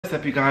What's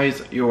up, you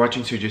guys? You're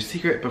watching Sergio's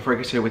Secret. Before I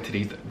get started with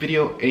today's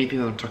video, anything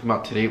that I'm talking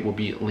about today will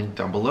be linked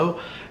down below.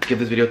 Give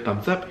this video a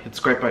thumbs up, hit the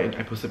subscribe button.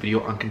 I post a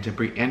video on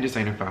contemporary and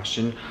designer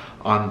fashion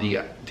on the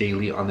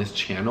daily on this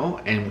channel,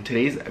 and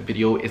today's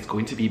video is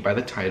going to be, by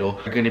the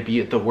title, are going to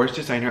be the worst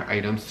designer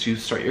items to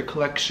start your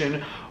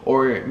collection,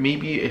 or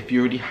maybe if you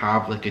already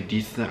have like a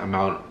decent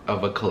amount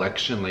of a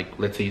collection, like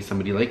let's say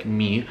somebody like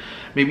me,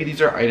 maybe these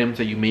are items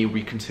that you may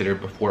reconsider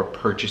before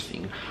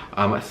purchasing.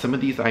 Some of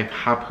these I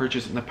have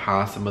purchased in the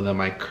past, some of them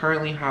I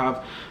currently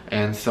have,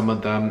 and some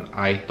of them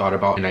I thought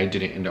about and I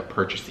didn't end up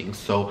purchasing.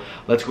 So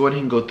let's go ahead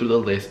and go through the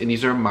list, and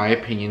these are my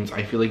opinions.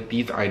 I feel like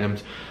these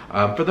items,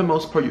 for the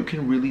most part, you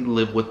can really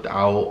live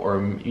without,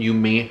 or you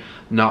may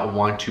not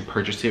want to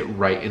purchase it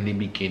right in the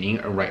beginning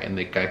or right in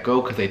the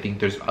get-go, because I think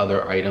there's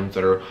other items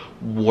that are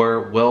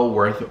well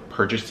worth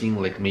purchasing,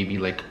 like maybe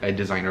like a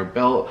designer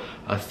belt,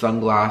 a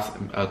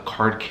sunglass, a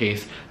card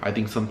case. I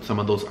think some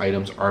of those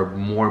items are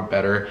more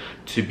better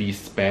to be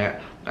spent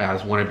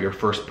as one of your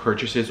first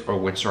purchases or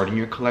when starting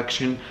your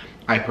collection.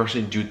 I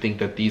personally do think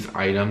that these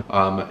items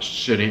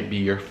shouldn't be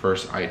your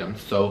first item.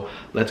 So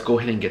let's go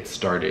ahead and get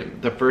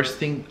started. The first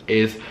thing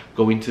is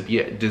going to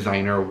be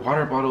designer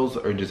water bottles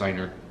or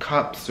designer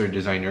cups or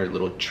designer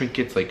little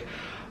trinkets. Like,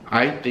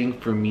 I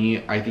think for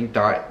me, I think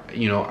that,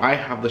 you know, I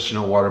have the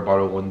Chanel water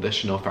bottle when the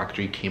Chanel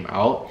factory came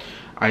out.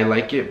 I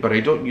like it, but I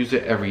don't use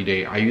it every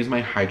day. I use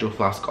my Hydro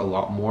Flask a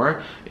lot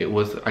more. It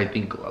was, I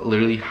think,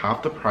 literally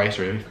half the price,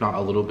 or if not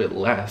a little bit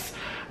less,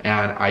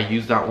 and I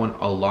use that one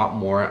a lot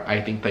more.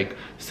 I think like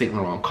Saint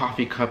Laurent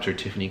coffee cups or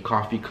Tiffany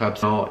coffee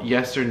cups,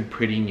 yes, they're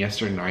pretty and yes,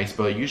 they're nice,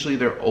 but usually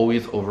they're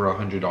always over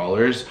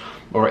 $100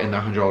 or in the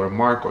 $100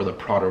 mark. Or the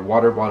Prada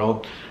water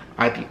bottle,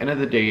 at the end of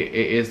the day,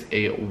 it is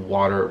a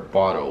water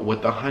bottle.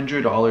 With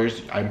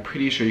 $100, I'm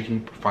pretty sure you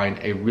can find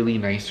a really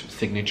nice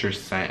signature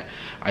scent.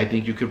 I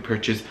think you could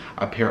purchase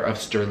a pair of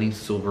sterling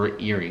silver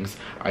earrings.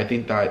 I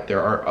think that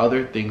there are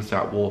other things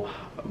that will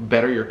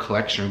better your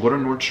collection. Go to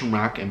Nordstrom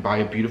Rack and buy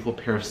a beautiful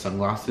pair of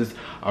sunglasses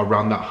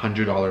around that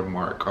 $100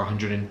 mark,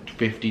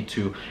 $150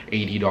 to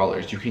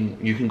 $80.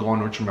 You can go on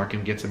Nordstrom Rack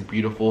and get some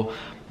beautiful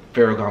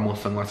Ferragamo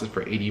sunglasses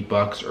for 80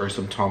 bucks, or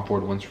some Tom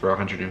Ford ones for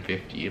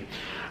 150.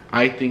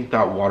 I think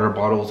that water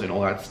bottles and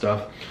all that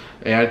stuff,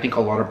 and I think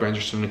a lot of brands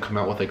are starting to come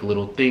out with like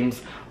little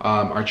things,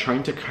 are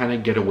trying to kind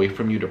of get away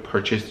from you to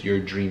purchase your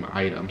dream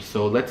item.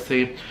 So let's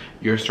say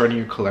you're starting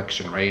your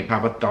collection, right?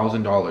 Have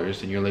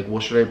 $1,000 and you're like, well,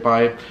 should I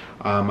buy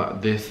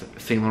this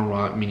Saint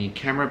Laurent mini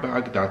camera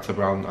bag that's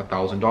around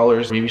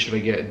 $1,000? Maybe should I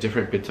get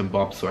different bits and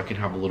bobs so I can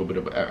have a little bit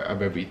of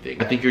everything?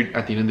 I think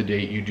at the end of the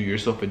day, you do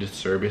yourself a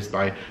disservice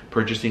by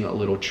purchasing a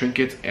little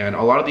trinkets. And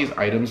a lot of these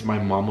items, my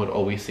mom would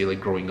always say,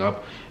 like growing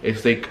up,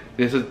 it's like,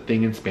 there's a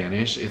thing in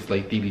Spanish, it's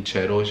like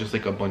tilichero. It's just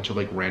like a bunch of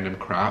like random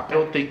crap. I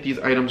don't think these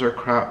items are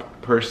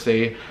crap per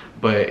se,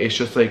 but it's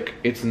just like,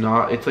 it's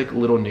like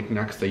little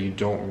knickknacks that you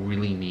don't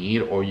really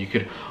need. Or you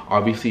could,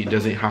 obviously, it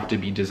doesn't have to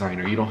be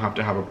designer. You don't have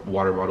to have a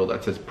water bottle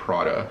that says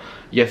Prada.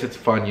 Yes, it's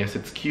fun, yes,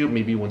 it's cute,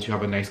 maybe once you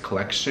have a nice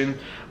collection,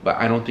 but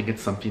I don't think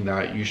it's something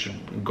that you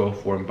should go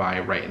for and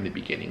buy right in the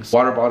beginning. So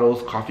water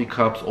bottles, coffee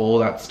cups, all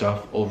that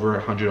stuff over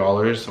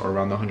 $100 or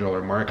around the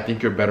 $100 mark, I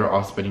think you're better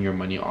off spending your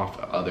money off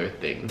other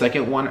things.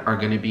 Second one are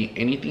going to be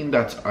anything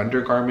that's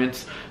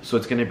undergarments. So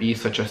it's going to be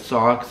such as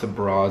socks,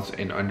 bras,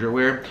 and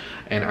underwear.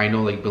 And I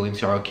know like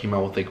Balenciaga came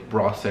out with like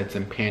bra sets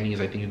and panties.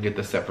 I think you can get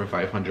the set for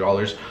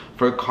 $500.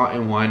 For a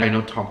cotton one, I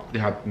know they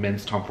have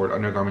men's Tom Ford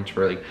undergarments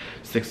for like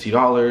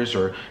 $60,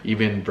 or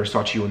even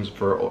Versace ones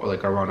for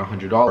like around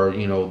 $100. Or,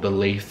 you know, the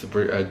lace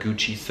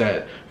Gucci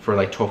set for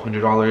like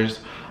 $1,200.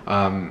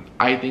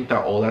 I think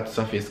that all that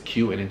stuff is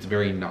cute and it's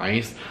very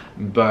nice,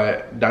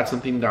 but that's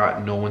something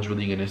that no one's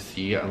really gonna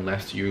see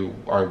unless you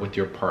are with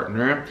your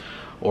partner,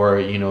 or,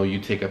 you know, you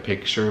take a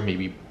picture,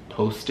 maybe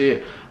post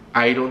it.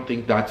 I don't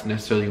think that's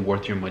necessarily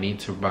worth your money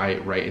to buy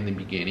right in the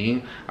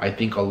beginning. I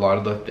think a lot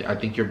of I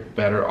think you're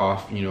better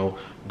off, you know,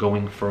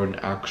 going for an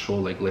actual,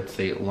 like, let's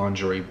say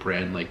lingerie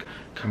brand like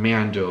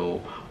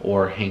Commando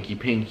or Hanky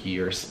Panky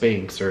or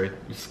Spanx or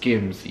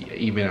Skims.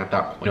 Even at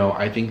that point, you know,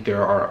 I think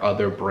there are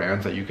other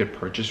brands that you could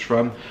purchase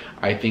from.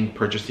 I think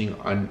purchasing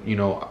you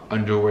know,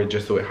 underwear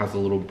just so it has a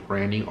little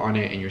branding on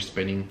it and you're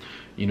spending,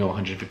 you know,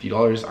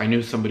 $150. I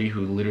knew somebody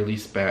who literally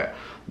spent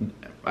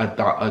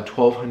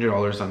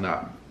 $1,200 on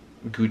that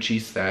Gucci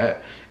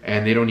set,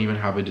 and they don't even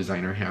have a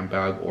designer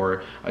handbag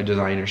or a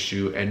designer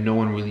shoe, and no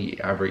one really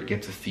ever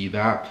gets to see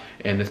that.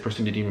 And this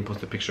person didn't even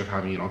post a picture of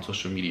having it on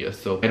social media.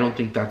 So I don't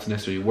think that's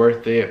necessarily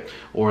worth it.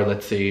 Or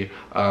let's say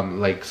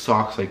like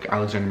socks, like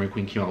Alexander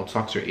McQueen came out with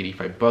socks are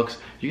 85 bucks.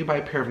 You can buy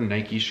a pair of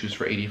Nike shoes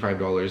for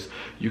 $85.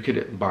 You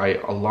could buy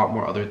a lot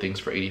more other things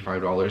for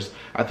 $85.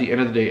 At the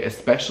end of the day,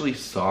 especially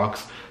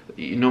socks,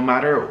 no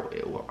matter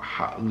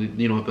how,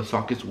 you know, if the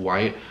sock is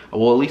white,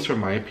 well, at least from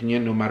my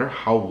opinion, no matter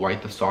how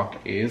white the sock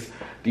is,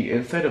 the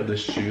inside of the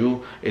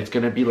shoe, it's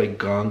gonna be like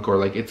gunk, or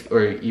like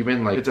or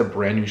even like it's a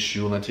brand new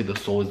shoe, let's say the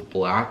sole is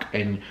black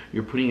and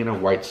you're putting in a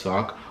white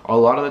sock, a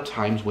lot of the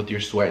times with your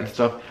sweat and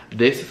stuff,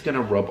 this is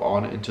gonna rub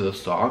on into the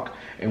sock,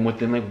 and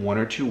within like 1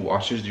 or 2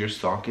 washes, your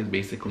sock is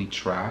basically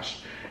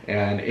trashed.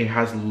 and it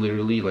has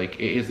literally like,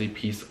 it is a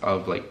piece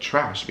of like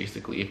trash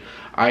basically.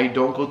 I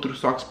don't go through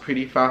socks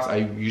pretty fast. I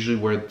usually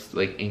wear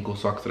like ankle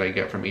socks that I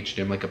get from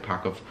H&M, like a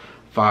pack of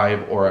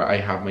 5, or I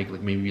have like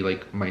maybe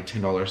like my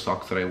 $10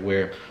 socks that I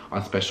wear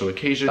on special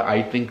occasions.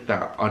 I think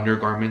that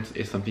undergarments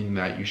is something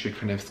that you should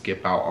kind of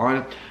skip out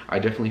on. I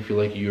definitely feel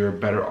like you're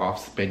better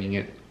off spending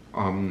it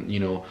you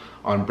know,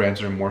 on brands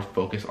that are more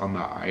focused on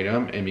that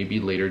item, and maybe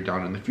later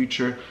down in the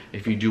future,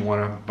 if you do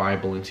want to buy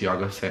a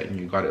Balenciaga set and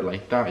you got it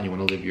like that and you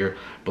want to live your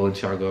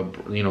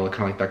Balenciaga, you know,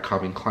 kind of like that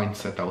Calvin Klein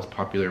set that was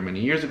popular many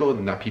years ago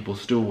and that people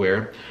still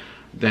wear,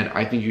 then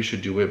I think you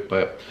should do it.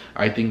 But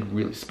I think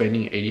really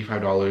spending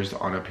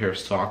 $85 on a pair of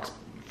socks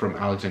from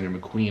Alexander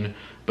McQueen,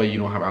 but you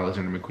don't have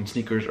Alexander McQueen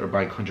sneakers, or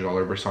buying $100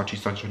 Versace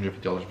socks,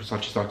 $150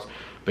 Versace socks,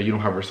 but you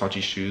don't have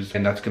Versace shoes,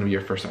 and that's going to be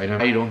your first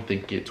item, I don't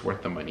think it's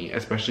worth the money.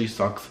 Especially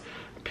socks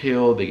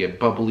peel, they get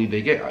bubbly,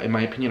 they get, in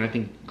my opinion, I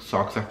think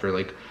socks after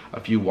like a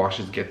few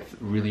washes get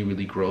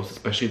really gross,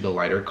 especially the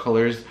lighter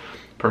colors.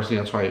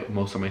 Personally, that's why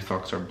most of my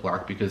socks are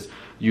black, because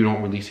you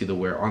don't really see the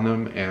wear on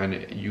them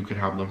and you could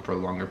have them for a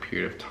longer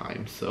period of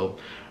time. So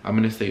I'm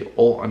gonna say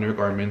all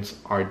undergarments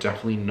are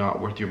definitely not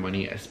worth your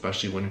money,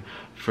 especially when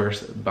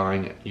first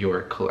buying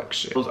your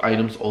collection. Those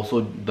items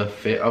also, the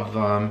fit of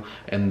them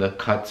and the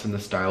cuts and the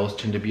styles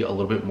tend to be a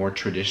little bit more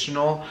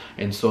traditional,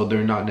 and so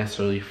they're not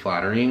necessarily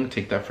flattering.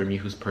 Take that from me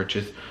who's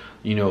purchased,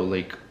 you know,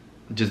 like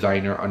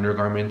designer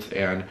undergarments,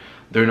 and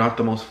they're not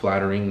the most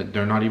flattering.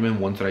 They're not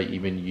even ones that I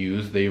even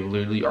use. They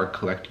literally are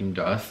collecting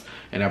dust,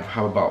 and I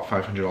have about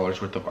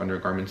 $500 worth of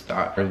undergarments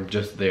that are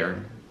just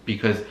there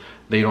because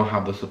they don't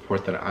have the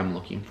support that I'm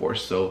looking for.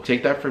 So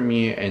take that from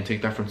me, and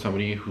take that from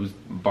somebody who's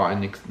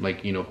bought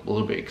like, you know, a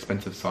little bit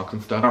expensive socks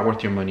and stuff. Not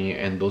worth your money,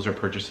 and those are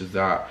purchases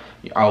that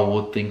I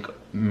will think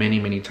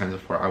many times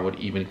before I would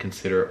even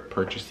consider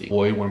purchasing.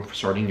 Avoid when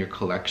starting your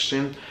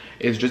collection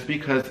is just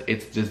because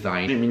it's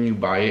designed. I mean, you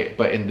buy it,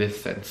 but in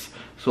this sense.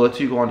 So let's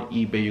say you go on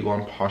eBay, you go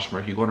on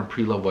Poshmark, you go on a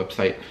pre-loved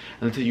website,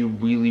 and let's say you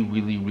really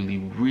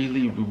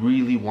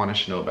want a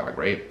Chanel bag,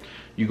 right?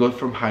 You go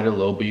from high to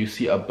low, but you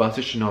see a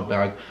busted Chanel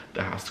bag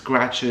that has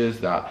scratches,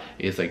 that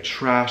is like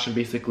trash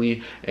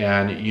basically,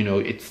 and you know,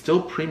 it's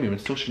still premium,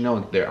 it's still Chanel,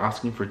 and they're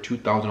asking for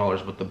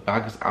 $2,000, but the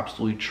bag is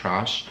absolutely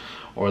trash.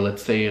 Or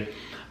let's say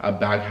a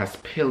bag has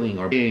pilling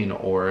or pain,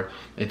 or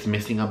it's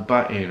missing a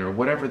button, or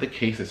whatever the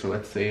case is. So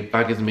let's say a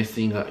bag is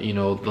missing, you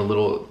know, the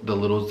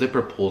little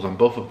zipper pulls on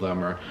both of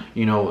them, or,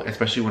 you know,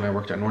 especially when I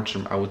worked at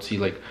Nordstrom, I would see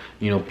like,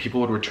 you know,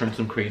 people would return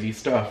some crazy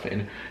stuff,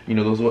 and you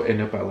know, those will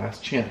end up at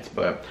last chance.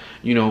 But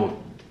you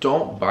know,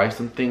 don't buy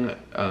something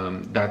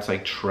that's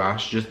like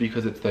trash just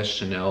because it says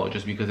Chanel,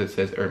 just because it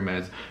says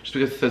Hermes, just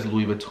because it says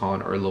Louis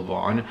Vuitton or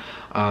Lanvin.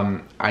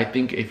 I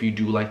think if you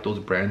do like those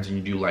brands and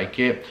you do like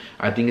it,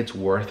 I think it's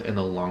worth in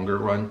the longer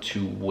run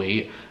to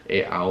wait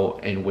it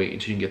out and wait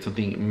until you get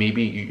something.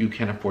 Maybe you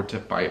can't afford to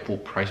buy it full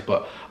price,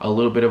 but a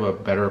little bit of a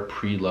better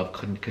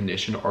pre-loved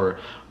condition or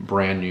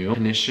brand new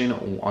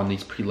condition on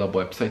these pre-loved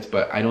websites.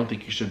 But I don't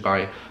think you should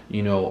buy,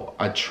 you know,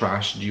 a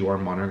trash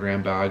Dior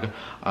monogram bag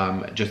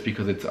just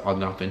because it's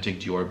an authentic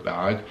Dior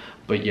bag.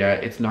 But yeah,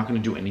 it's not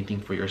going to do anything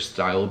for your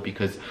style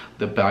because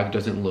the bag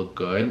doesn't look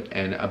good.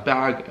 And a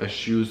bag, a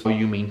shoes, how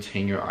you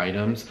maintain your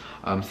items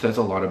says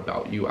a lot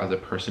about you as a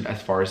person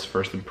as far as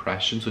first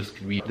impressions. So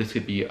this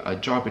could be a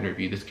job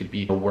interview, this could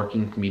be a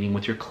working meeting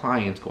with your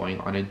clients, going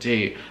on a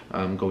date,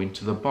 going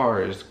to the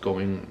bars,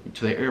 going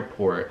to the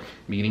airport,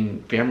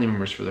 meeting family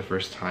members for the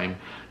first time.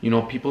 You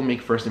know, people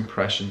make first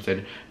impressions,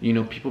 and you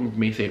know, people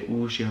may say,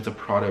 ooh, she has a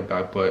Prada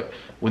bag, but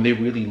when they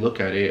really look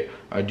at it,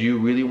 do you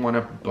really want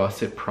a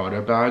busted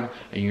Prada bag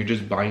and you're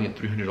just buying it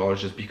 $300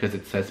 just because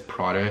it says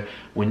Prada,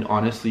 when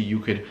honestly you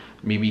could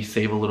maybe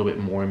save a little bit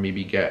more and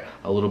maybe get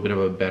a little bit of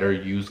a better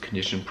used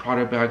condition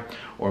Prada bag?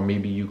 Or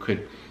maybe you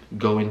could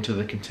go into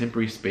the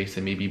contemporary space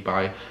and maybe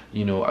buy,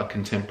 you know, a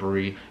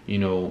contemporary, you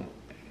know,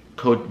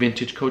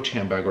 vintage Coach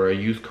handbag, or a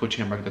used Coach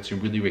handbag that's in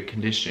really great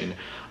condition,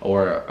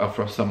 or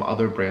from some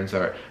other brands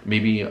that are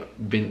maybe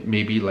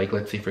like,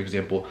 let's say for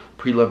example,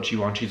 pre-loved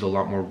Givenchy is a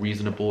lot more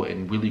reasonable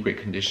and really great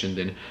condition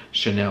than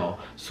Chanel.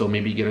 So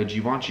maybe get a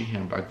Givenchy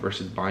handbag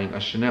versus buying a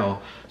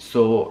Chanel.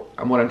 So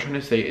what I'm trying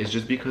to say is,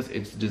 just because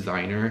it's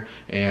designer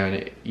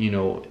and you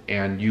know,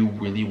 and you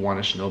really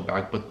want a Chanel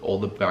bag, but all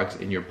the bags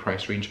in your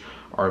price range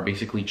are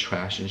basically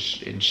trash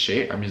and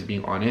shit, I'm just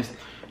being honest,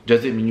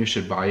 doesn't mean you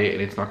should buy it,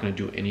 and it's not going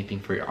to do anything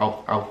for your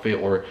outfit.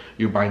 Or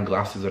you're buying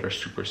glasses that are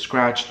super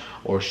scratched,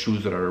 or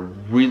shoes that are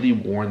really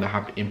worn that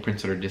have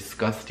imprints that are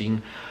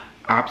disgusting.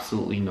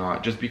 Absolutely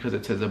not. Just because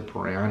it says a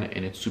brand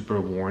and it's super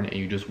worn and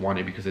you just want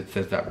it because it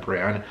says that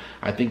brand,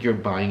 I think you're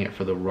buying it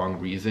for the wrong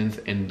reasons,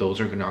 and those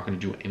are not going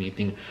to do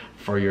anything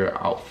for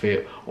your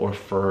outfit or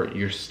for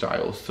your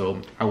style.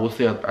 So I will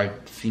say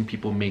I've seen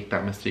people make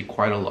that mistake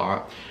quite a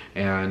lot,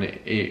 and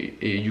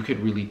you could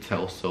really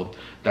tell. So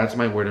that's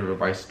my word of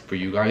advice for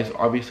you guys.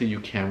 Obviously you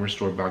can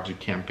restore bags, you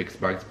can fix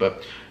bags,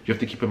 but you have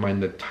to keep in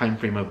mind the time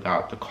frame of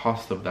that, the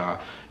cost of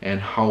that, and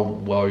how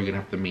well you're gonna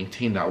have to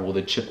maintain that. Will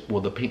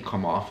the paint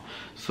come off?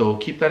 So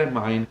keep that in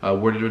mind.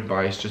 Word of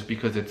advice: just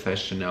because it says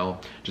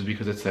Chanel, just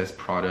because it says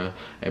Prada,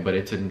 but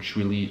it's in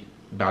really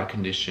bad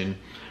condition,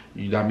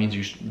 that means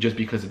just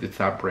because it's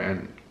that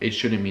brand, it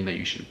shouldn't mean that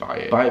you should buy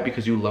it. Buy it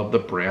because you love the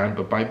brand,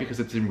 but buy it because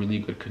it's in really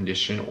good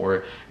condition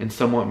or in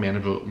somewhat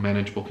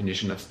manageable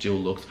condition that still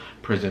looks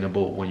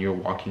presentable when you're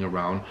walking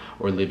around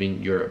or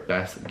living your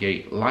best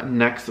gay life.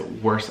 Next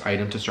worst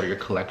item to start your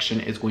collection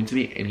is going to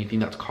be anything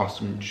that's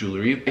costume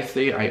jewelry. I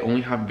say I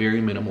only have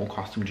very minimal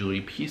costume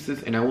jewelry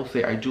pieces, and I will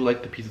say I do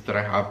like the pieces that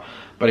I have,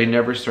 but I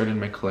never started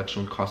my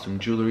collection with costume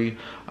jewelry.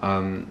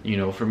 You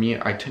know, for me,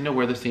 I tend to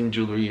wear the same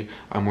jewelry.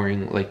 I'm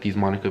wearing like these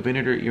Monica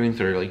Vinader earrings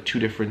that are like two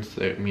different,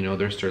 you know,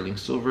 they're sterling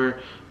silver.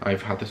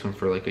 I've had this one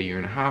for like a year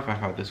and a half. I've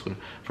had this one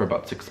for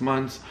about 6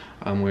 months.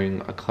 I'm wearing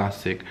a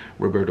classic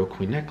Roberto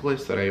Queen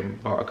necklace that I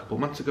bought a couple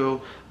months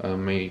ago.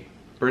 My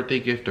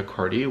birthday gift, a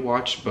Cartier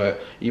watch.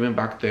 But even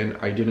back then,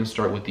 I didn't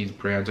start with these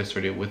brands. I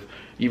started with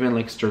even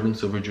like sterling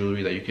silver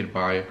jewelry that you could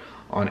buy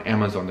on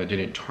Amazon that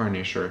didn't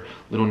tarnish, or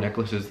little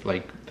necklaces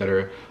like that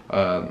are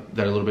a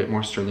little bit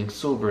more sterling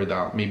silver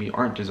that maybe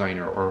aren't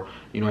designer. Or,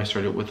 you know, I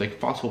started with like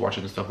fossil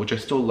watches and stuff, which I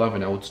still love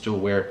and I would still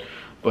wear.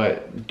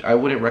 But I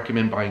wouldn't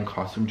recommend buying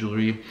costume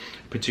jewelry,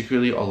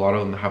 particularly a lot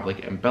of them have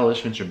like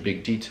embellishments or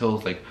big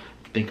details. Like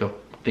think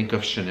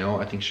of Chanel.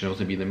 I think Chanel's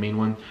gonna be the main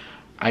one.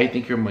 I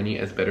think your money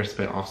is better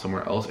spent off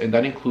somewhere else, and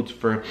that includes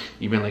for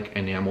even like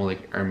enamel,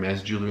 like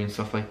Hermes jewelry and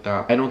stuff like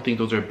that. I don't think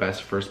those are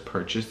best first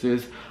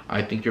purchases.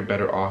 I think you're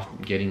better off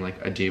getting like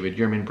a David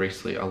Yurman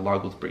bracelet, a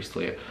Lagos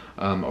bracelet,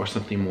 or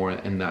something more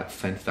in that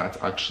sense that's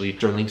actually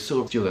sterling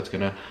silver steel that's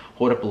gonna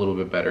hold up a little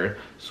bit better.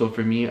 So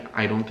for me,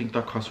 I don't think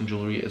that costume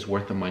jewelry is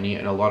worth the money,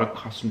 and a lot of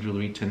costume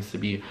jewelry tends to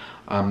be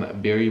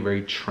very,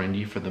 very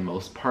trendy for the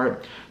most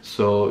part.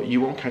 So you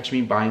won't catch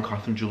me buying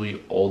costume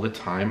jewelry all the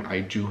time.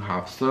 I do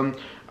have some.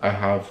 I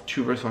have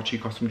 2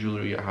 Versace costume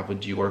jewelry, I have a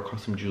Dior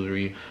costume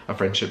jewelry, a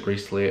friendship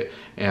bracelet,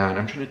 and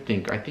I'm trying to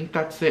think. I think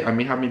that's it. I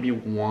may have maybe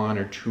 1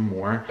 or 2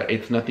 more.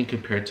 It's nothing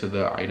compared to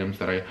the items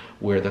that I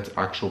wear that's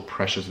actual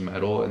precious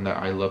metal and that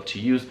I love to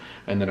use,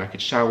 and then I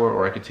could shower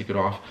or I could take it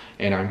off.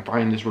 And I'm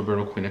buying this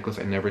Roberto Queen necklace,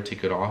 I never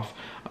take it off.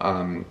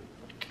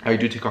 I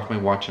do take off my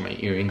watch and my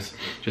earrings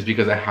just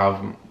because I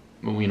have,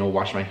 you know,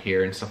 wash my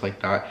hair and stuff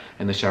like that,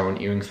 and the shower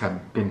and earrings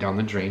have been down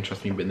the drain.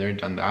 Trust me, been there,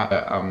 done that.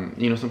 But,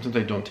 you know, sometimes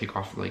I don't take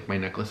off like my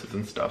necklaces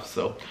and stuff.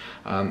 So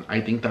I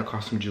think that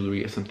costume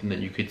jewelry is something that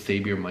you could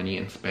save your money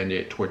and spend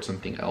it towards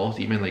something else.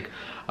 Even like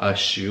a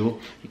shoe.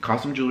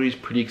 Costume jewelry is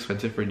pretty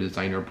expensive for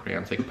designer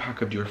brands. Like a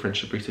pack of Dior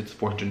friendship bracelets,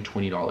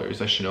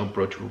 $420. A Chanel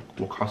brooch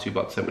will cost you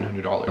about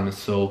 $700.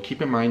 So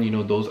keep in mind, you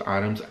know, those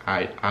items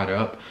add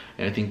up,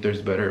 and I think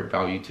there's better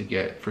value to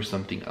get for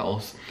something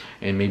else.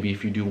 And maybe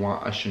if you do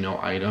want a Chanel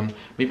item,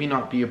 maybe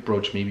not be a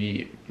brooch,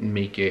 maybe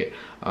make it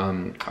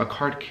a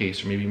card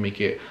case, or maybe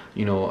make it,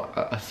 you know,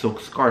 a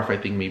silk scarf. I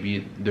think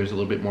maybe there's a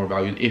little bit more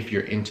value if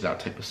you're into that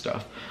type of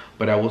stuff.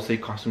 But I will say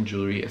costume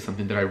jewelry is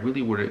something that I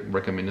really would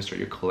recommend to start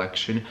your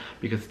collection,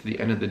 because at the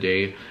end of the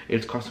day,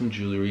 it's costume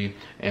jewelry,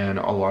 and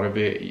a lot of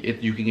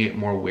it you can get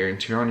more wear and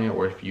tear on it,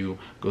 or if you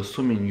go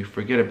swimming you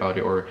forget about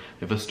it, or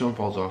if a stone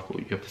falls off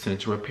you have to send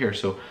it to repair.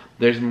 So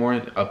there's more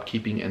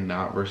upkeeping in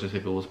that versus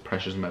if it was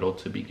precious metal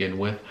to begin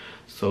with.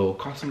 So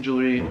costume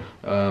jewelry,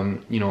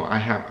 you know,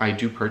 I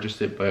do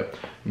purchase it, but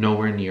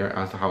nowhere near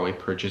as how I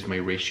purchase my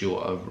ratio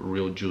of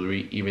real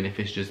jewelry, even if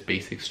it's just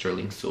basic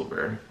sterling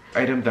silver.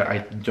 Item that I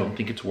don't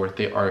think it's worth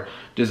it are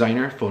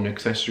designer phone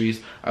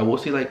accessories. I will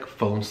say like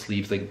phone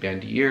sleeves, like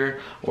bandolier,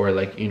 or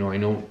like, you know, I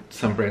know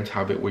some brands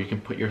have it where you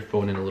can put your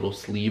phone in a little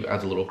sleeve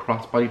as a little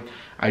crossbody.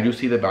 I do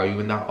see the value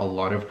in that. A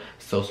lot of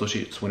sales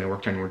associates when I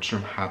worked at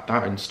Nordstrom had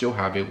that and still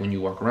have it. When you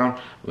walk around,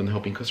 when they're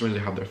helping customers, they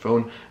have their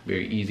phone,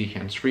 very easy,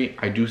 hands-free.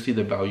 I do see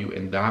the value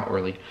in that.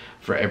 Or like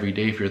for every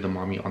day, if you're the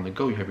mommy on the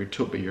go, you have your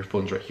tote, but your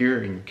phone's right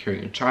here and you're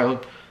carrying a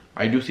child.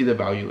 I do see the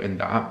value in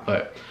that,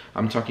 but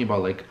I'm talking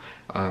about like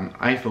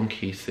iPhone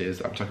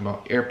cases, I'm talking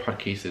about AirPod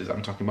cases,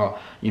 I'm talking about,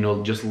 you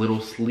know, just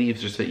little sleeves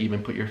just to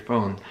even put your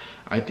phone.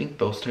 I think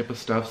those type of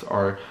stuffs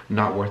are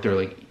not worth it.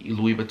 Like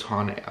Louis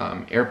Vuitton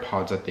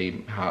AirPods that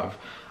they have,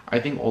 I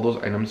think all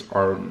those items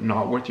are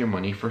not worth your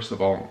money. First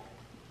of all,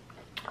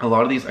 a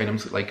lot of these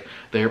items, like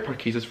the AirPod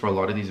cases for a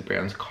lot of these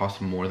brands,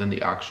 cost more than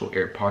the actual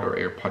AirPod or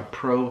AirPod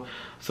Pro.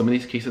 Some of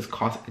these cases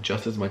cost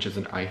just as much as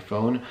an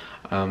iPhone,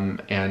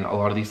 and a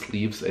lot of these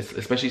sleeves,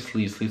 especially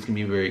sleeves can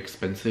be very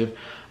expensive,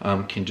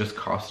 can just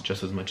cost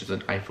just as much as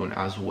an iPhone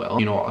as well.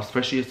 You know,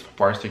 especially as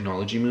far as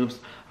technology moves,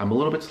 I'm a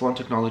little bit slow on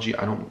technology.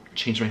 I don't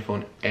change my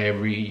phone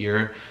every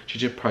year.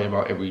 Change it probably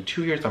about every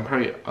 2 years. I'm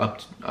probably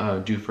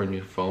due for a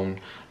new phone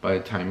by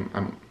the time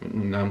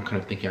I'm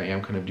kind of thinking I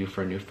am kind of due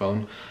for a new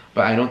phone.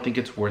 But I don't think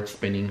it's worth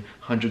spending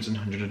hundreds and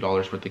hundreds of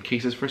dollars worth of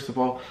cases. First of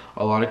all,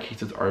 a lot of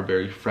cases are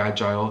very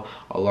fragile.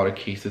 A lot of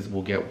cases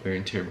will get wear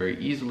and tear very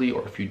easily,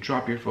 or if you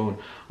drop your phone,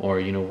 or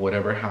you know,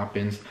 whatever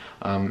happens,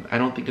 I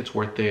don't think it's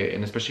worth it.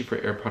 And especially for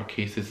AirPod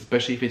cases,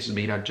 especially if it's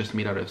just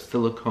made out of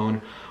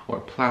silicone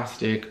or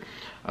plastic,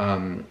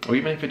 or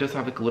even if it does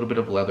have like a little bit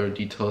of leather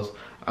details,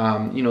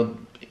 you know,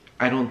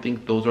 I don't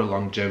think those are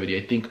longevity.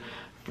 I think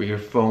for your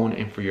phone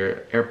and for your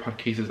AirPod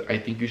cases, I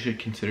think you should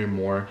consider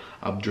more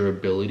of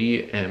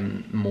durability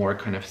and more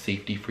kind of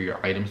safety for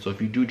your items. So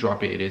if you do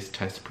drop it, it is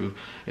test proof.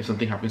 If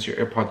something happens to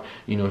your AirPod,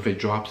 you know, if it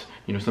drops,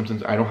 you know,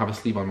 sometimes I don't have a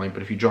sleeve on mine,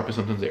 but if you drop it,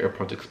 sometimes the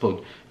AirPods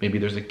explode. Maybe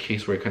there's a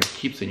case where it kind of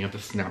keeps it and you have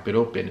to snap it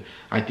open.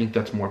 I think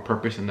that's more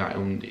purpose in that,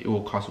 and it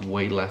will cost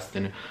way less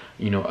than,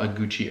 you know, a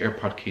Gucci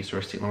AirPod case or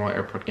a Saint Laurent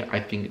AirPod case. I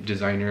think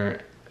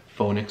designer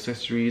phone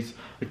accessories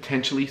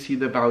potentially see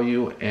the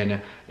value in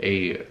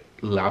a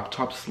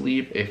laptop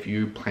sleeve if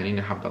you're planning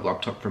to have that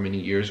laptop for many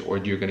years, or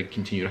you're going to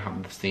continue to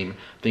have the same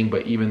thing.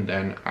 But even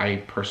then, I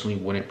personally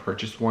wouldn't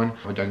purchase one.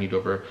 I would need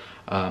over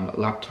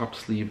laptop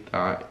sleeve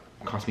that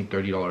cost me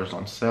 $30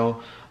 on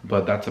sale,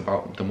 but that's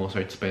about the most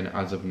I'd spend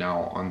as of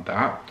now on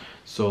that.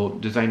 So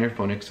designer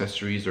phone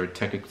accessories or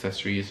tech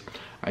accessories,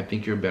 I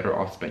think you're better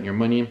off spending your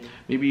money.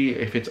 Maybe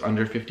if it's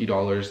under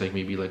 $50, like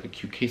maybe like a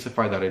Q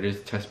Caseify that it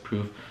is test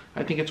proof,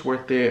 I think it's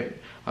worth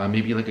it.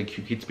 Maybe like a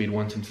Q Kate Spade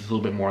one, since it's a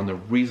little bit more on the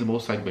reasonable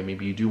side, but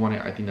maybe you do want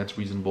it, I think that's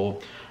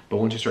reasonable. But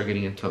once you start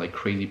getting into like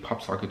crazy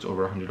pop sockets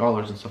over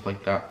 $100 and stuff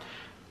like that,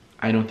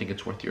 I don't think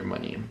it's worth your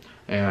money.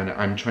 And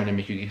I'm trying to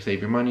make you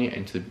save your money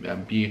and to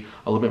be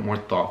a little bit more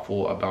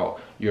thoughtful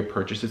about your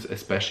purchases,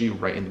 especially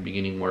right in the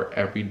beginning, where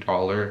every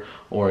dollar,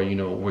 or you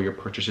know, where your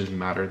purchases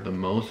matter the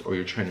most, or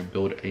you're trying to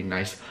build a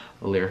nice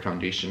layer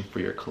foundation for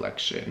your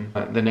collection.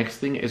 The next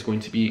thing is going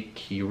to be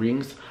key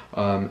rings.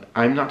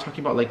 I'm not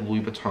talking about like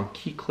Louis Vuitton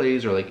key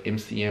clays or like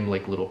MCM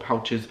like little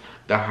pouches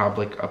that have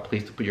like a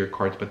place to put your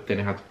cards, but then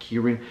it has a key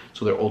ring,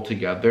 so they're all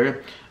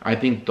together. I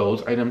think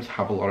those items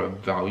have a lot of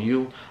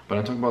value, but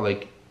I'm talking about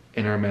like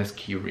an Hermes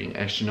keyring,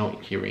 a Chanel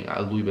keyring,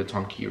 a Louis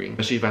Vuitton keyring,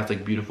 especially if it has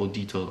like beautiful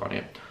details on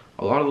it.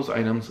 A lot of those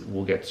items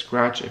will get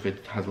scratched if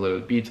it has little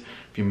beads,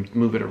 if you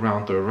move it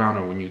around, throw it around,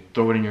 or when you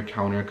throw it in your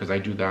counter, because I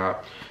do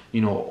that. You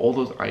know, all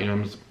those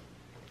items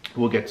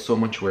will get so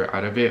much wear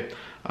out of it.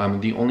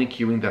 The only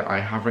keyring that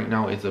I have right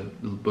now is a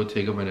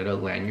Bottega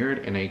Veneta lanyard,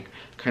 and I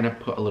kind of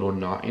put a little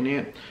knot in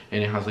it,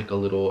 and it has like a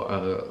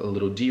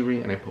little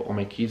D-ring, and I put all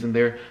my keys in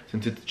there.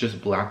 Since it's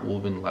just black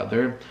woven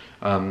leather,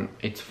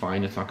 it's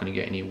fine, it's not going to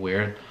get any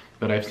wear.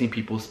 But I've seen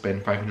people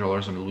spend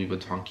 $500 on a Louis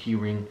Vuitton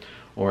keyring,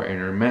 or an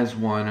Hermes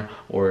one,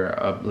 or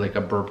like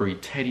a Burberry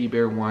teddy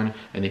bear one,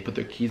 and they put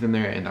their keys in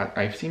there, and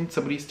I've seen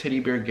somebody's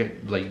teddy bear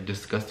get like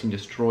disgusting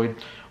destroyed,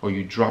 or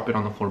you drop it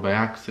on the floor by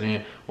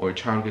accident, or a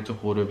child gets a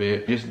hold of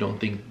it. I just don't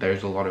think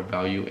there's a lot of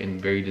value in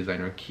very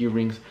designer key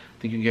rings.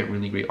 I think you can get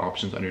really great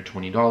options under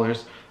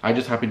 $20. I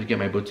just happened to get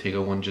my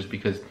Bottega one just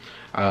because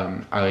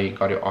I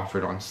got it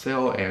offered on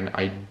sale, and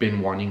I'd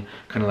been wanting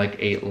kind of like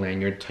a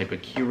lanyard type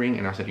of key ring,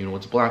 and I said, you know,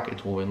 it's black,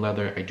 it's woven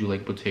leather, I do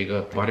like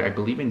Bottega. Bought it, I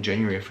believe, in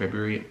January or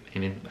February,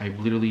 and I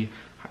literally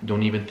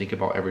don't even think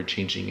about ever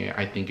changing it.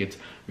 I think it's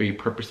very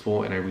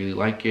purposeful and I really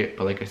like it.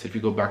 But like I said, if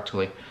you go back to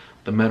like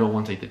the metal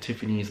ones, like the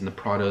Tiffany's and the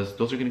Pradas,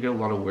 those are gonna get a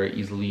lot of wear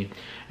easily,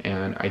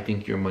 and I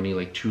think your money,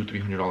 like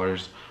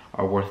 $200-300,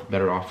 are worth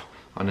better off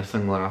on a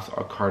sunglass,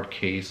 a card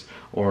case,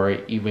 or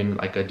even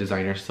like a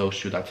designer sale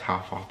shoe that's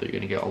half off that you're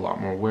gonna get a lot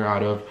more wear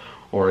out of,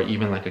 or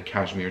even like a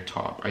cashmere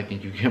top. I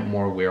think you get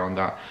more wear on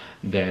that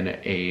than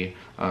a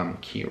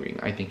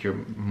keyring. I think your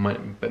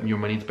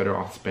money's better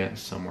off spent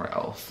somewhere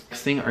else.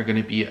 Next thing are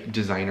gonna be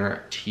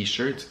designer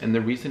t-shirts, and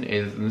the reason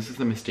is, and this is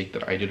the mistake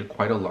that I did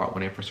quite a lot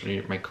when I first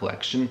started my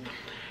collection,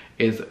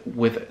 is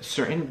with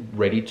certain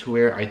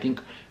ready-to-wear. I think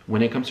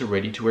when it comes to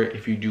ready-to-wear,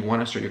 if you do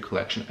want to start your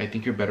collection, I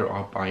think you're better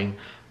off buying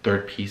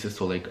third pieces.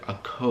 So like a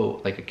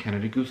coat, like a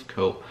Canada Goose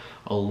coat,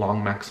 a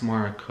long Max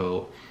Mara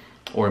coat,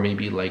 or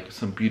maybe like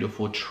some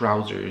beautiful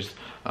trousers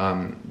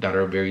that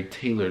are very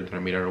tailored, that are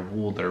made out of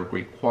wool, that are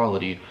great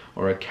quality,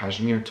 or a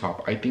cashmere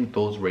top. I think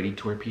those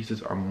ready-to-wear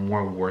pieces are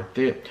more worth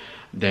it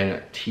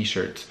than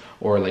t-shirts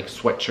or like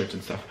sweatshirts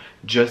and stuff,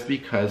 just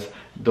because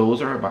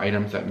those are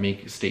items that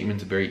make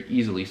statements very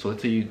easily. So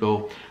let's say you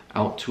go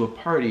out to a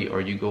party,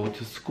 or you go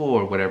to school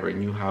or whatever,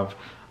 and you have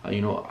you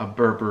know, a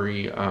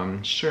Burberry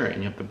shirt,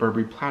 and you have the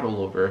Burberry plaid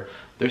all over.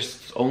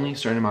 There's only a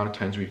certain amount of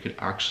times where you could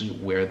actually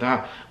wear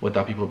that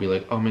without people be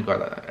like, oh my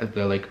god,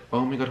 they're like,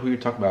 oh my god, who are you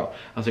talking about?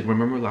 I was like,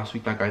 remember last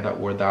week that guy that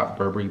wore that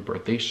Burberry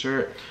birthday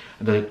shirt?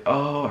 And they're like,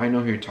 oh, I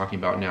know who you're talking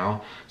about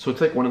now. So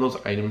it's like one of those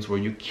items where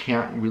you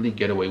can't really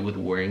get away with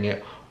wearing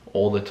it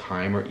all the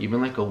time, or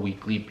even like a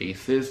weekly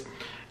basis.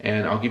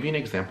 And I'll give you an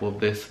example of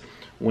this.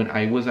 When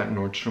I was at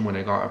Nordstrom, when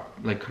I got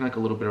like kind of like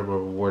a little bit of a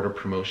reward or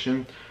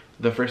promotion,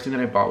 the first thing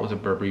that I bought was a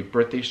Burberry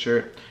birthday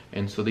shirt,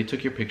 and so they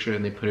took your picture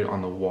and they put it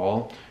on the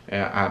wall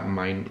at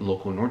my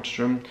local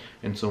Nordstrom,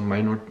 and so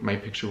my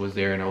picture was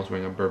there, and I was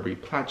wearing a Burberry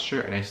plaid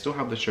shirt, and I still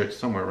have the shirt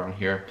somewhere around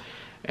here.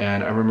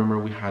 And I remember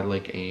we had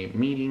like a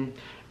meeting,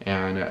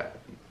 and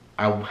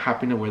I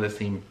happened to wear the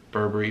same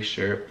Burberry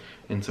shirt,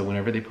 and so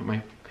whenever they put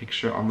my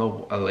picture on the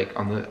like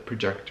on the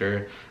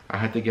projector, I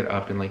had to get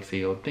up and like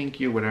say, oh, thank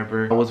you,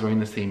 whatever. I was wearing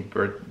the same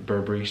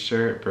Burberry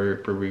shirt,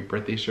 Burberry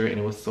birthday shirt, and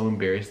it was so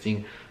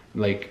embarrassing.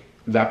 Like,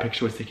 that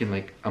picture was taken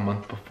like a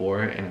month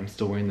before, and I'm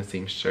still wearing the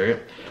same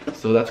shirt.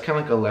 So that's kind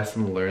of like a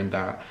lesson learned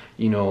that,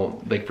 you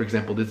know, like for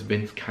example, this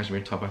Vince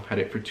cashmere top, I've had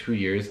it for 2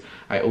 years.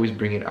 I always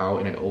bring it out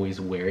and I always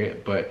wear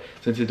it, but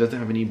since it doesn't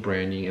have any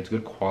branding, it's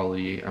good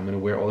quality, I'm gonna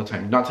wear it all the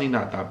time. Not saying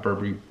that that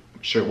Burberry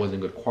shirt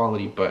wasn't good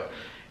quality, but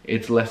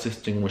it's less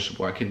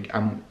distinguishable. I can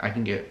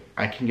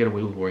get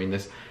away with wearing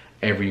this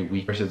every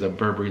week versus a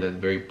Burberry that's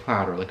very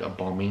plaid, or like a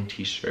Balmain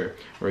t-shirt,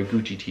 or a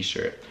Gucci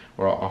t-shirt,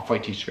 or an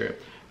Off-White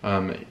t-shirt.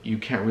 You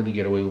can't really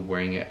get away with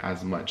wearing it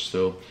as much.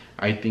 So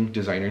I think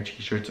designer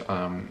t-shirts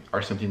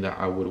are something that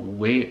I would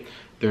wait.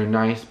 They're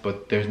nice,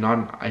 but it's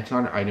not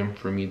an item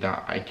for me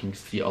that I can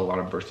see a lot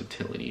of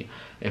versatility,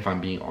 if I'm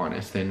being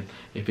honest. And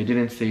if it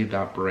didn't say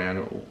that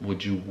brand,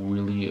 would you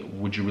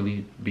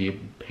really be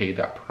paid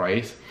that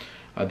price?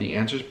 The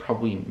answer is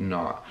probably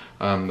not.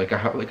 Like I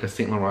have like a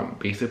Saint Laurent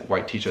basic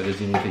white t-shirt,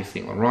 doesn't even say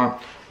Saint Laurent,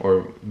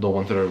 or the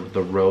ones that are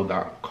the row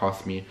that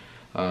cost me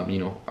you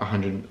know,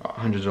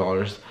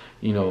 $100.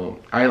 You know,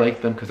 I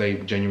like them because I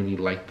genuinely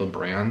like the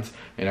brands,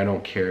 and I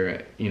don't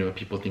care, you know, if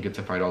people think it's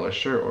a $5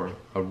 shirt or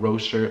a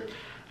Rose shirt.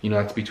 You know,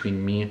 that's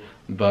between me,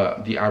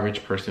 but the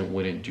average person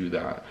wouldn't do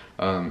that.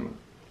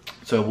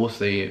 So I will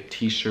say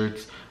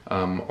t-shirts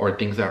or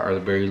things that are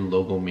very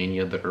logo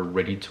mania that are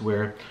ready to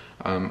wear,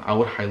 I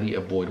would highly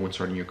avoid when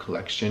starting your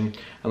collection,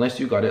 unless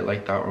you got it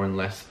like that, or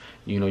unless,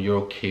 you know, you're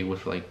okay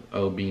with like,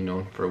 oh, being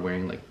known for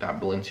wearing like that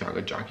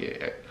Balenciaga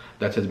jacket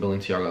that says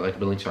Balenciaga, like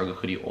Balenciaga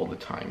hoodie all the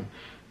time.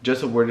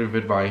 Just a word of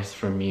advice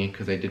from me,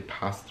 because I did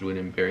pass through an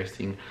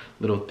embarrassing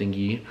little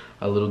thingy,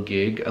 a little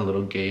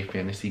gay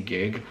fantasy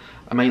gig.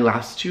 My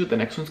last two, the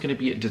next one's gonna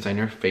be a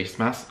designer face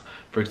mask.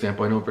 For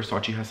example, I know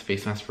Versace has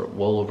face masks for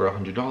well over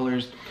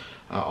 $100.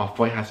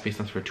 Off-White has face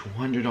masks for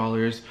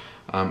 $200.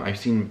 I've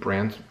seen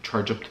brands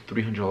charge up to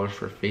 $300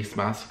 for a face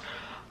mask.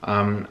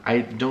 I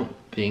don't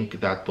think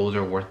that those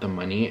are worth the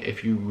money.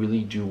 If you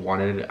really do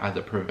want it as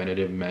a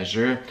preventative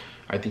measure,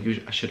 I think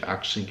you should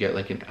actually get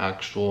like an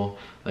actual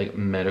like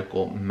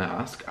medical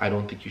mask. I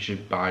don't think you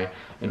should buy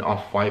an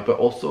Off-White, but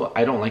also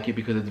I don't like it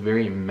because it's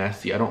very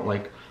messy. I don't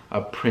like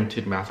a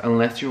printed mask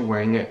unless you're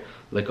wearing it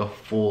like a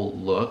full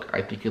look.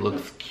 I think it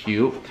looks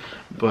cute,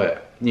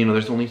 but you know,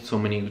 there's only so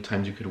many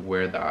times you could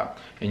wear that,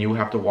 and you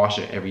have to wash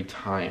it every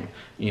time,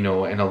 you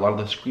know. And a lot of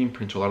the screen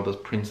prints, a lot of those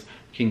prints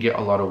can get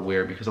a lot of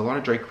wear, because a lot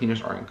of dry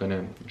cleaners aren't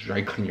gonna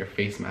dry clean your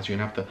face mask. You're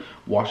gonna have to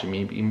wash it,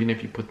 maybe even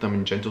if you put them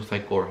in gentle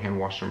cycle or hand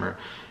wash them, or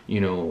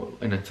you know,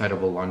 inside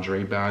of a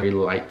lingerie bag, very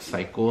light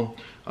cycle.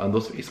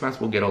 Those face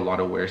masks will get a lot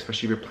of wear,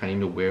 especially if you're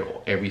planning to wear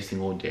it every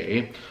single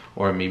day,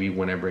 or maybe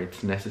whenever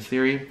it's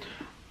necessary.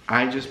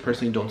 I just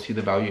personally don't see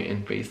the value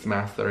in face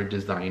masks that are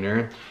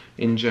designer.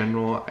 In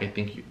general, I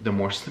think the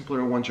more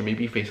simpler ones, or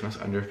maybe face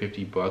masks under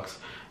 50 bucks,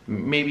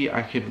 maybe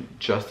I could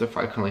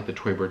justify, kind of like the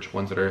Tory Burch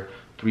ones that are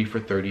 3 for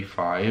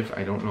 $35.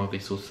 I don't know if they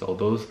still sell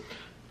those.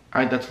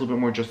 That's a little bit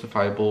more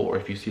justifiable. Or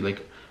if you see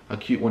like a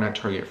cute one at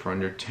Target for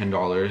under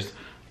 $10,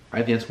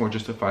 I think it's more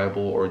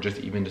justifiable. Or just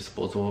even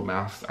disposable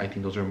masks, I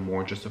think those are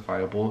more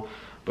justifiable.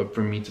 But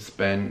for me to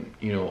spend,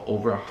 you know,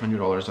 over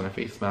 $100 on a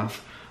face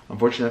mask,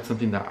 unfortunately, that's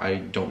something that I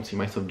don't see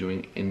myself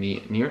doing in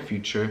the near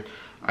future.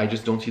 I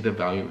just don't see the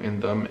value in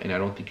them, and I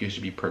don't think you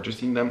should be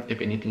purchasing them. If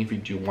anything, if you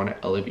do want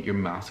to elevate your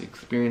mask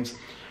experience,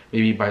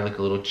 maybe buy like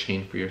a little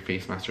chain for your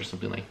face mask or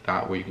something like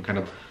that, where you can kind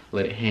of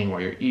let it hang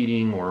while you're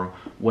eating or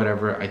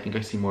whatever. I think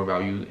I see more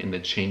value in the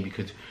chain,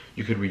 because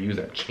you could reuse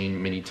that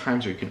chain many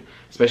times, or you can,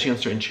 especially on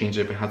certain chains,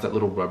 if it has that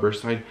little rubber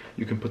side,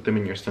 you can put them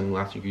in your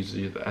sunglasses. You can use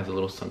it as a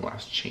little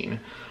sunglass chain.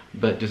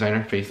 But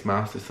designer face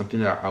mask is something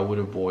that I would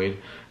avoid,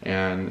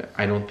 and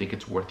I don't think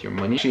it's worth your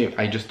money. Actually,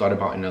 I just thought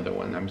about another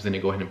one. I'm just gonna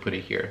go ahead and put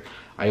it here.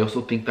 I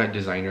also think that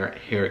designer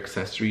hair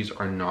accessories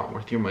are not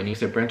worth your money.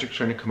 So brands are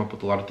trying to come up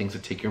with a lot of things to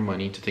take your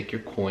money, to take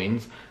your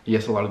coins.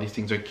 Yes, a lot of these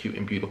things are cute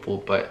and beautiful,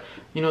 but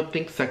you know,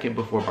 think second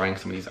before buying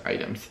some of these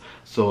items.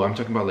 So I'm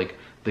talking about like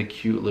the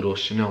cute little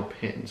Chanel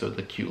pins, or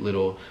the cute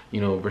little,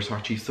 you know,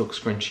 Versace silk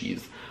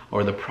scrunchies,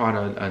 or the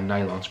Prada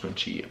nylon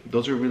scrunchie.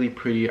 Those are really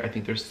pretty. I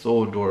think they're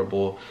so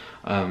adorable.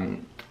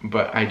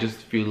 But I just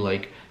feel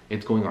like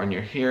it's going on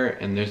your hair,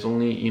 and there's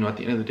only, you know, at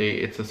the end of the day,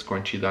 it's a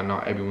scrunchie that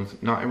not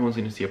everyone's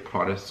gonna see a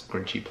Prada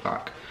scrunchie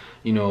plaque.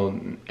 You know,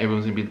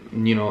 everyone's gonna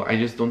be, you know, I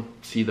just don't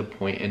see the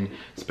point in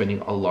spending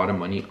a lot of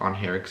money on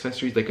hair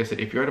accessories. Like I said,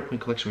 if you're at a point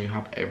collection where you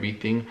have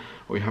everything,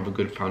 or you have a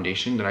good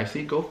foundation, then I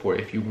say go for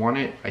it. If you want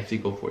it, I say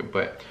go for it.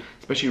 But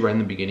especially right in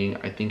the beginning,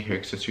 I think hair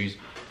accessories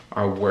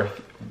are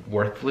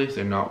worthless.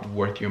 They're not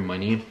worth your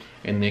money,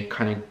 and they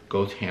kind of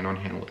goes hand on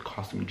hand with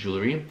costume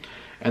jewelry.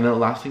 And the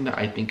last thing that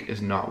I think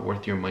is not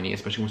worth your money,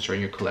 especially when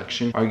starting your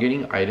collection, are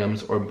getting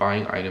items or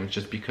buying items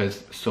just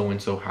because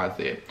so-and-so has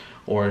it,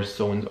 or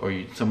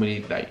somebody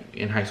that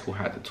in high school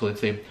has it. So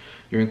let's say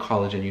you're in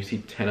college and you see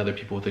 10 other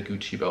people with a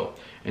Gucci belt,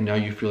 and now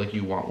you feel like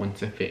you want one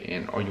to fit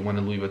in, or you want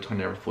a Louis Vuitton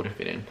Neverfull to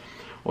fit in,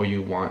 or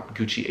you want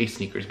Gucci A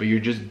sneakers, but you're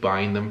just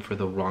buying them for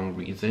the wrong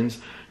reasons.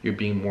 You're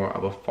being more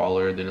of a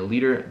follower than a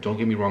leader. Don't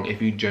get me wrong,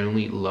 if you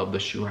genuinely love the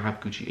shoe, I have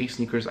Gucci A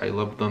sneakers, I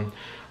love them.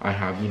 I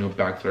have, you know,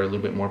 bags that are a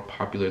little bit more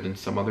popular than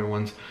some other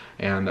ones,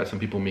 and that some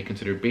people may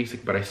consider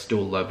basic, but I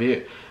still love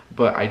it.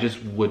 But I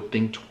just would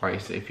think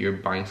twice if you're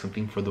buying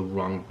something for the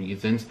wrong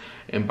reasons,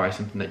 and buy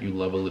something that you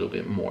love a little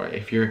bit more.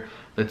 If you're,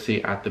 let's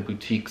say, at the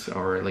boutiques,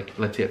 or like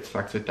let's say at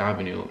Saks Fifth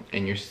Avenue,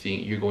 and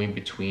you're going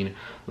between,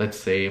 let's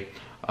say,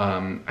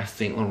 a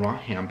Saint Laurent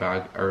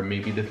handbag or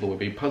maybe this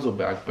Loewe puzzle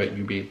bag, but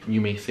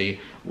you may say,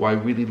 well, I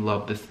really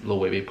love this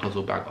Loewe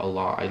puzzle bag a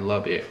lot, I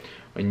love it.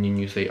 And then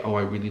you say, oh,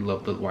 I really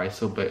love the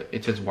YSL, but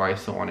it says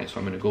YSL on it, so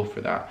I'm gonna go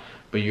for that.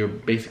 But you're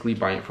basically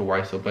buying it for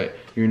YSL, but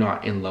you're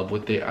not in love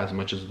with it as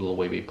much as the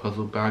Loewe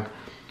puzzle bag.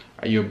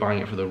 You're buying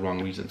it for the wrong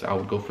reasons. I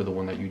would go for the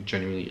one that you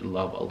genuinely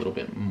love a little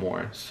bit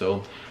more.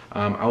 So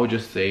I would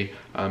just say,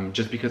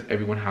 just because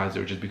everyone has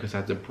it, or just because it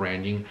has a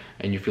branding,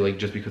 and you feel like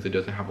just because it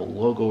doesn't have a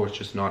logo or it's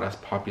just not as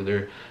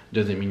popular,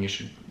 doesn't mean you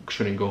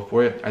shouldn't go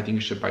for it. I think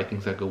you should buy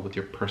things that go with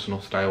your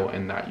personal style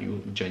and that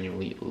you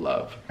genuinely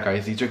love.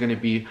 Guys, these are going to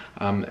be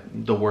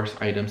the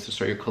worst items to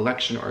start your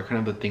collection, or kind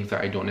of the things that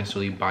I don't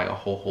necessarily buy a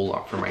whole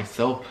lot for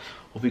myself.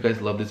 Hope you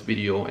guys love this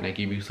video and I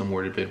gave you some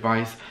word of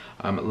advice.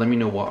 Let me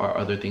know what are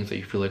other things that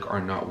you feel like are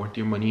not worth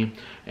your money,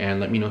 and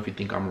let me know if you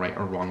think I'm right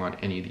or wrong on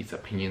any of these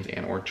opinions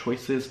and or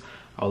choices.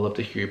 I would love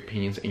to hear your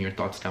opinions and your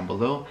thoughts down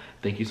below.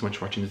 Thank you so much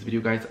for watching this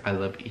video, guys. I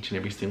love each and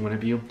every single one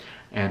of you,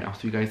 and I'll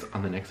see you guys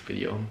on the next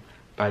video.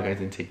 Bye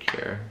guys, and take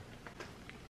care.